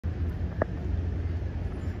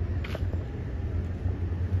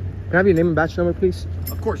Can I have your name and badge number, please?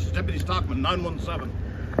 Of course, it's Deputy Stockman, 917.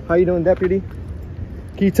 How you doing, Deputy?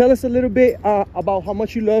 Can you tell us a little bit about how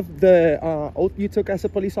much you love the oath you took as a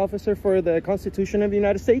police officer for the Constitution of the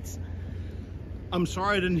United States? I'm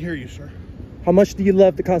sorry I didn't hear you, sir. How much do you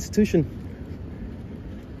love the Constitution?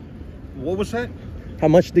 What was that? How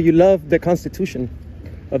much do you love the Constitution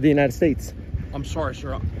of the United States? I'm sorry,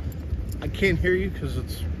 sir. I can't hear you because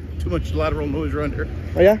it's too much lateral noise around here.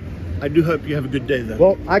 Oh yeah? I do hope you have a good day, though.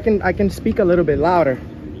 Well, I can speak a little bit louder.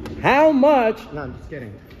 How much? No, I'm just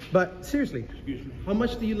kidding. But seriously, Excuse me. how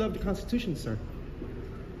much do you love the Constitution, sir?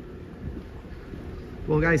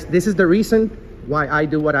 Well, guys, this is the reason why I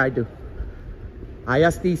do what I do. I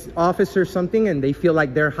ask these officers something and they feel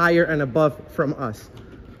like they're higher and above from us.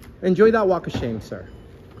 Enjoy that walk of shame, sir.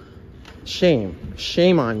 Shame.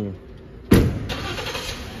 Shame on you.